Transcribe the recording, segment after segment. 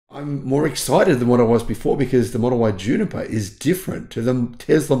I'm more excited than what I was before because the Model Y Juniper is different to the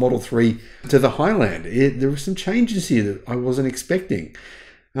Tesla Model 3 to the Highland. There were some changes here that I wasn't expecting,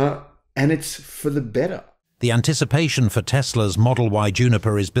 and it's for the better. The anticipation for Tesla's Model Y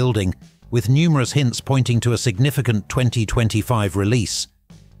Juniper is building, with numerous hints pointing to a significant 2025 release.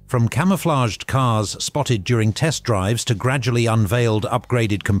 From camouflaged cars spotted during test drives to gradually unveiled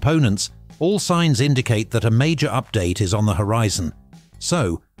upgraded components, all signs indicate that a major update is on the horizon.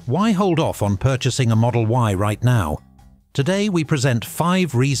 So, why hold off on purchasing a Model Y right now? Today we present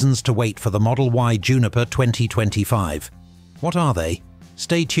 5 reasons to wait for the Model Y Juniper 2025. What are they?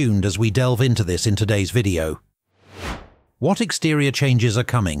 Stay tuned as we delve into this in today's video. What exterior changes are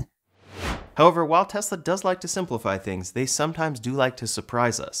coming? However, while Tesla does like to simplify things, they sometimes do like to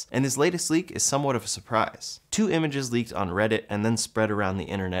surprise us, and this latest leak is somewhat of a surprise. 2 images leaked on Reddit and then spread around the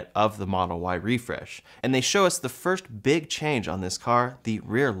internet of the Model Y refresh, and they show us the first big change on this car, the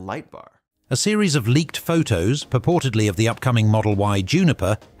rear light bar. A series of leaked photos, purportedly of the upcoming Model Y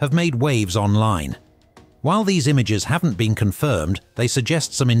Juniper, have made waves online. While these images haven't been confirmed, they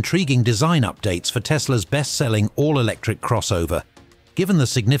suggest some intriguing design updates for Tesla's best-selling all-electric crossover. Given the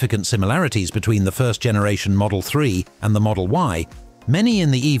significant similarities between the first-generation Model 3 and the Model Y, many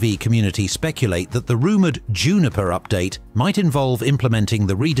in the EV community speculate that the rumoured Juniper update might involve implementing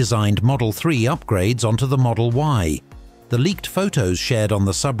the redesigned Model 3 upgrades onto the Model Y. The leaked photos shared on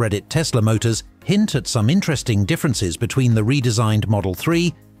the subreddit Tesla Motors hint at some interesting differences between the redesigned Model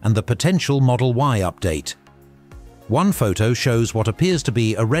 3 and the potential Model Y update. One photo shows what appears to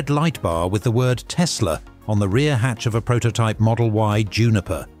be a red light bar with the word Tesla on the rear hatch of a prototype Model Y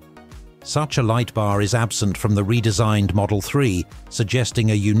Juniper. Such a light bar is absent from the redesigned Model 3, suggesting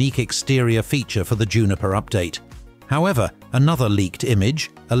a unique exterior feature for the Juniper update. However, another leaked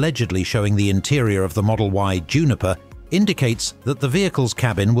image, allegedly showing the interior of the Model Y Juniper, indicates that the vehicle's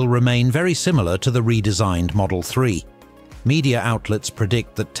cabin will remain very similar to the redesigned Model 3. Media outlets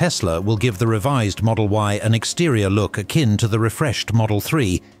predict that Tesla will give the revised Model Y an exterior look akin to the refreshed Model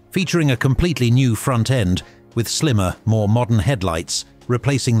 3, featuring a completely new front end with slimmer, more modern headlights,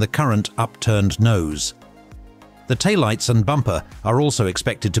 replacing the current upturned nose. The taillights and bumper are also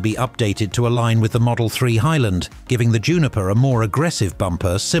expected to be updated to align with the Model 3 Highland, giving the Juniper a more aggressive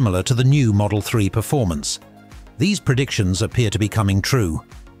bumper similar to the new Model 3 performance. These predictions appear to be coming true.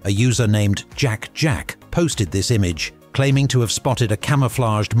 A user named Jack posted this image, claiming to have spotted a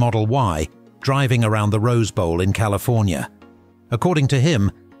camouflaged Model Y driving around the Rose Bowl in California. According to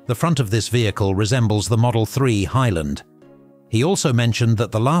him, the front of this vehicle resembles the Model 3 Highland. He also mentioned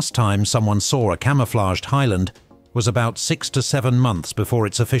that the last time someone saw a camouflaged Highland was about 6 to 7 months before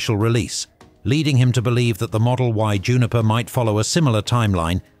its official release, leading him to believe that the Model Y Juniper might follow a similar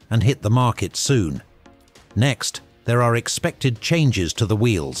timeline and hit the market soon. Next, there are expected changes to the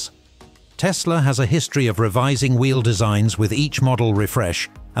wheels. Tesla has a history of revising wheel designs with each model refresh,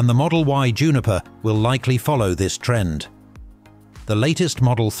 and the Model Y Juniper will likely follow this trend. The latest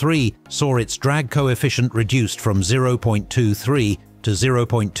Model 3 saw its drag coefficient reduced from 0.23 to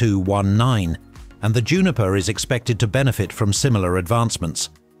 0.219, and the Juniper is expected to benefit from similar advancements.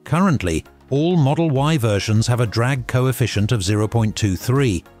 Currently, all Model Y versions have a drag coefficient of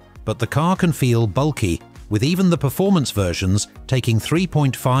 0.23, but the car can feel bulky, with even the performance versions taking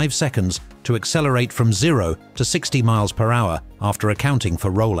 3.5 seconds to accelerate from 0 to 60 miles per hour after accounting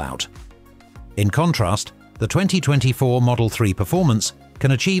for rollout. In contrast, the 2024 Model 3 Performance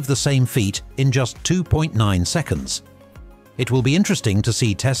can achieve the same feat in just 2.9 seconds. It will be interesting to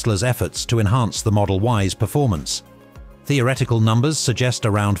see Tesla's efforts to enhance the Model Y's performance. Theoretical numbers suggest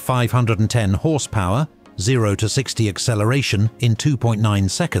around 510 horsepower, 0 to 60 acceleration in 2.9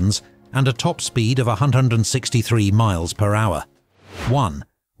 seconds, and a top speed of 163 miles per hour. 1.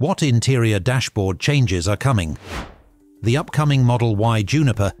 What interior dashboard changes are coming? The upcoming Model Y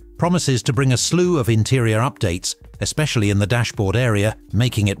Juniper promises to bring a slew of interior updates, especially in the dashboard area,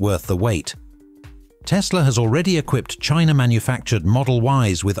 making it worth the wait. Tesla has already equipped China-manufactured Model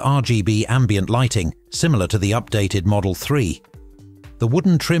Ys with RGB ambient lighting, similar to the updated Model 3. The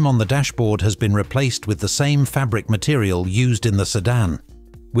wooden trim on the dashboard has been replaced with the same fabric material used in the sedan.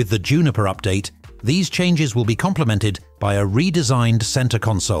 With the Juniper update, these changes will be complemented by a redesigned center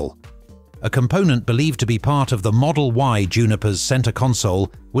console. A component believed to be part of the Model Y Juniper's center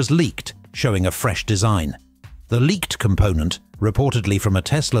console was leaked, showing a fresh design. The leaked component, reportedly from a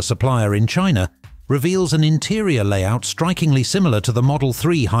Tesla supplier in China, reveals an interior layout strikingly similar to the Model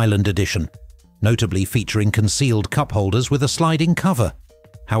 3 Highland Edition, notably featuring concealed cup holders with a sliding cover.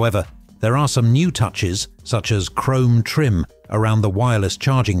 However, there are some new touches, such as chrome trim around the wireless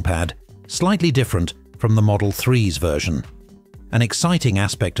charging pad, slightly different from the Model 3's version. An exciting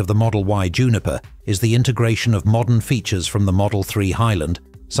aspect of the Model Y Juniper is the integration of modern features from the Model 3 Highland,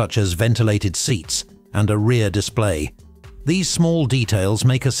 such as ventilated seats and a rear display. These small details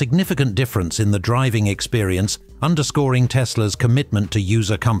make a significant difference in the driving experience, underscoring Tesla's commitment to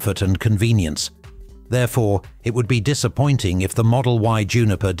user comfort and convenience. Therefore, it would be disappointing if the Model Y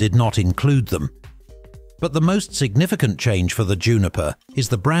Juniper did not include them. But the most significant change for the Juniper is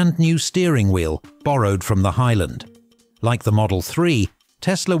the brand new steering wheel, borrowed from the Highland. Like the Model 3,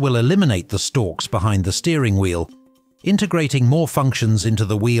 Tesla will eliminate the stalks behind the steering wheel, integrating more functions into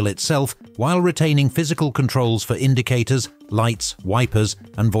the wheel itself while retaining physical controls for indicators, lights, wipers,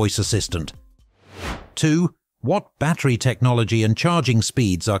 and voice assistant. 2. What battery technology and charging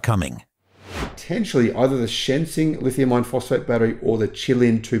speeds are coming? Potentially either the Shenzhen lithium iron phosphate battery or the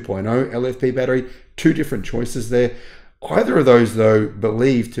Chilin 2.0 LFP battery. Two different choices there. Either of those, though,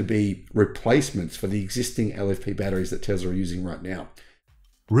 believed to be replacements for the existing LFP batteries that Tesla are using right now.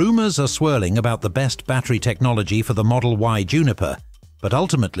 Rumors are swirling about the best battery technology for the Model Y Juniper, but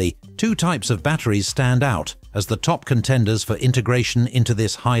ultimately, two types of batteries stand out as the top contenders for integration into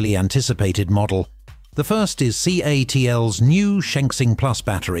this highly anticipated model. The first is CATL's new Shenzhen Plus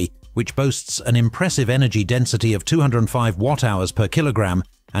battery, which boasts an impressive energy density of 205 watt-hours per kilogram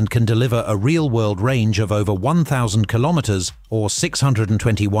and can deliver a real-world range of over 1,000 kilometers or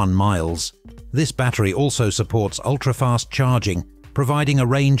 621 miles. This battery also supports ultra-fast charging, providing a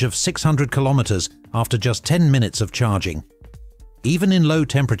range of 600 kilometers after just 10 minutes of charging. Even in low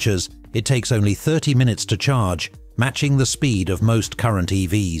temperatures, it takes only 30 minutes to charge, matching the speed of most current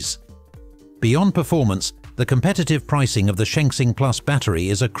EVs. Beyond performance, the competitive pricing of the Shenzhen Plus battery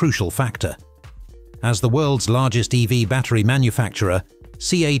is a crucial factor. As the world's largest EV battery manufacturer,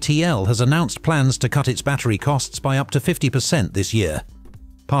 CATL has announced plans to cut its battery costs by up to 50% this year,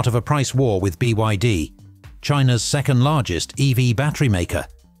 part of a price war with BYD, China's second-largest EV battery maker.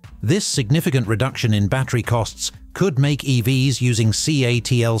 This significant reduction in battery costs could make EVs using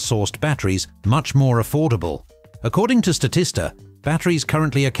CATL-sourced batteries much more affordable. According to Statista, batteries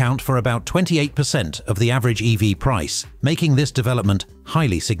currently account for about 28% of the average EV price, making this development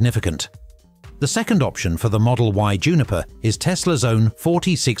highly significant. The second option for the Model Y Juniper is Tesla's own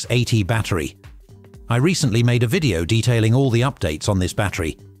 4680 battery. I recently made a video detailing all the updates on this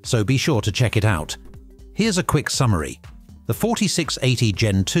battery, so be sure to check it out. Here's a quick summary. The 4680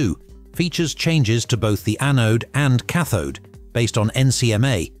 Gen 2 features changes to both the anode and cathode based on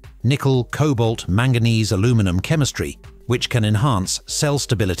NCMA, nickel, cobalt, manganese, aluminum chemistry, which can enhance cell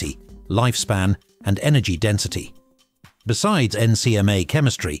stability, lifespan, and energy density. Besides NCMA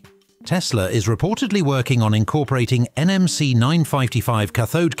chemistry, Tesla is reportedly working on incorporating NMC 955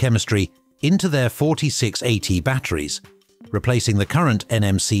 cathode chemistry into their 4680 batteries, replacing the current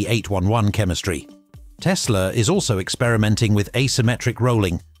NMC 811 chemistry. Tesla is also experimenting with asymmetric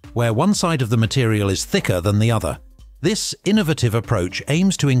rolling, where one side of the material is thicker than the other. This innovative approach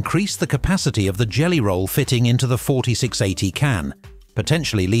aims to increase the capacity of the jelly roll fitting into the 4680 can,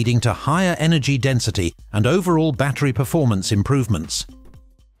 potentially leading to higher energy density and overall battery performance improvements.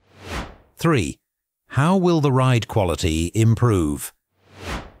 3. How will the ride quality improve?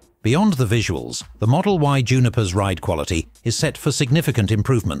 Beyond the visuals, the Model Y Juniper's ride quality is set for significant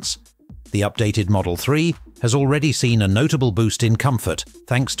improvements. The updated Model 3 has already seen a notable boost in comfort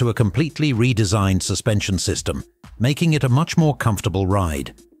thanks to a completely redesigned suspension system, making it a much more comfortable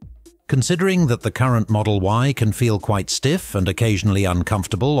ride. Considering that the current Model Y can feel quite stiff and occasionally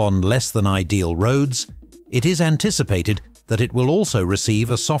uncomfortable on less than ideal roads, it is anticipated that it will also receive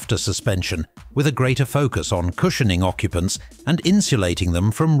a softer suspension with a greater focus on cushioning occupants and insulating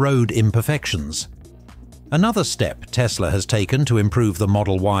them from road imperfections. Another step Tesla has taken to improve the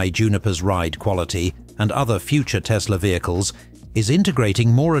Model Y Juniper's ride quality and other future Tesla vehicles is integrating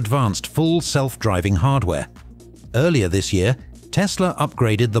more advanced full self-driving hardware. Earlier this year, Tesla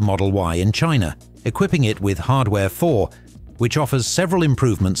upgraded the Model Y in China, equipping it with Hardware 4, which offers several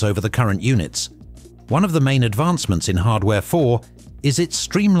improvements over the current units. One of the main advancements in Hardware 4 is its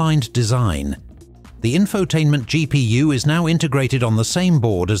streamlined design. The infotainment GPU is now integrated on the same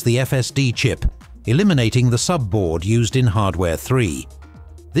board as the FSD chip, eliminating the subboard used in Hardware 3.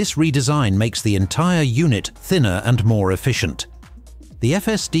 This redesign makes the entire unit thinner and more efficient. The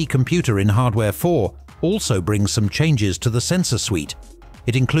FSD computer in Hardware 4 also brings some changes to the sensor suite.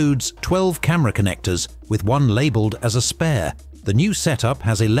 It includes 12 camera connectors, with one labeled as a spare. The new setup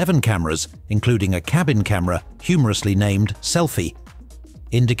has 11 cameras, including a cabin camera humorously named Selfie.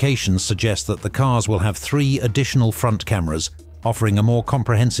 Indications suggest that the cars will have 3 additional front cameras, offering a more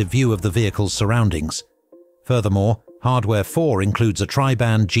comprehensive view of the vehicle's surroundings. Furthermore, Hardware 4 includes a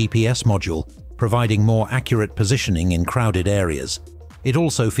tri-band GPS module, providing more accurate positioning in crowded areas. It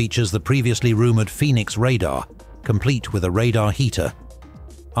also features the previously rumored Phoenix radar, complete with a radar heater.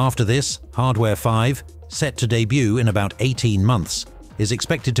 After this, Hardware 5, set to debut in about 18 months, is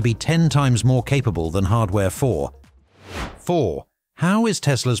expected to be 10 times more capable than Hardware 4. 4. How is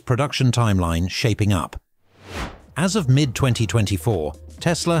Tesla's production timeline shaping up? As of mid-2024,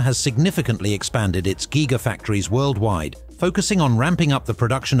 Tesla has significantly expanded its gigafactories worldwide, focusing on ramping up the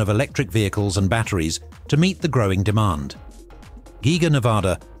production of electric vehicles and batteries to meet the growing demand. Giga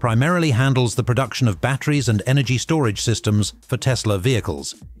Nevada primarily handles the production of batteries and energy storage systems for Tesla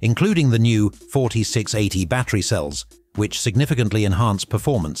vehicles, including the new 4680 battery cells, which significantly enhance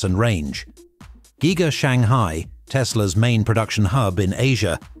performance and range. Giga Shanghai, Tesla's main production hub in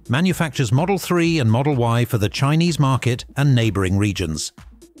Asia, manufactures Model 3 and Model Y for the Chinese market and neighboring regions.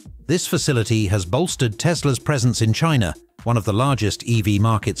 This facility has bolstered Tesla's presence in China, one of the largest EV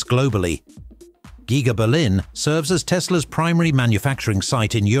markets globally. Giga Berlin serves as Tesla's primary manufacturing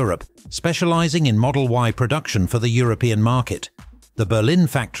site in Europe, specializing in Model Y production for the European market. The Berlin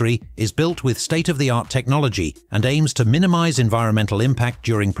factory is built with state-of-the-art technology and aims to minimize environmental impact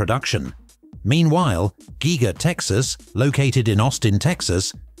during production. Meanwhile, Giga Texas, located in Austin,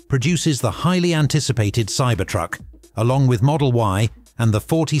 Texas, produces the highly anticipated Cybertruck, along with Model Y and the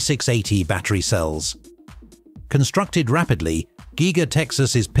 4680 battery cells. Constructed rapidly, Giga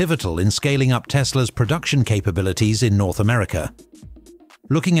Texas is pivotal in scaling up Tesla's production capabilities in North America.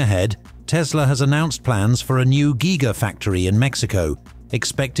 Looking ahead, Tesla has announced plans for a new Giga factory in Mexico,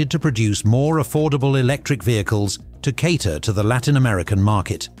 expected to produce more affordable electric vehicles to cater to the Latin American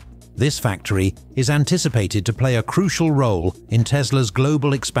market. This factory is anticipated to play a crucial role in Tesla's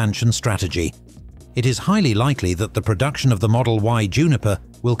global expansion strategy. It is highly likely that the production of the Model Y Juniper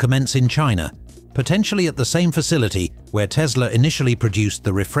will commence in China, potentially at the same facility where Tesla initially produced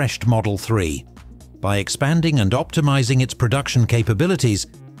the refreshed Model 3. By expanding and optimizing its production capabilities,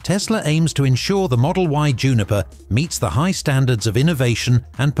 Tesla aims to ensure the Model Y Juniper meets the high standards of innovation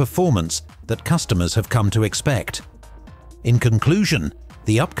and performance that customers have come to expect. In conclusion,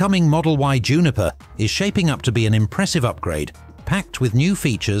 the upcoming Model Y Juniper is shaping up to be an impressive upgrade, packed with new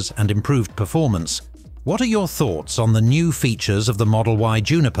features and improved performance. What are your thoughts on the new features of the Model Y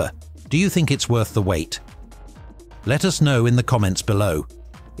Juniper? Do you think it's worth the wait? Let us know in the comments below.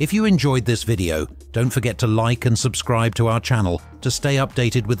 If you enjoyed this video, don't forget to like and subscribe to our channel to stay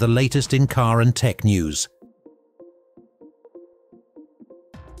updated with the latest in car and tech news.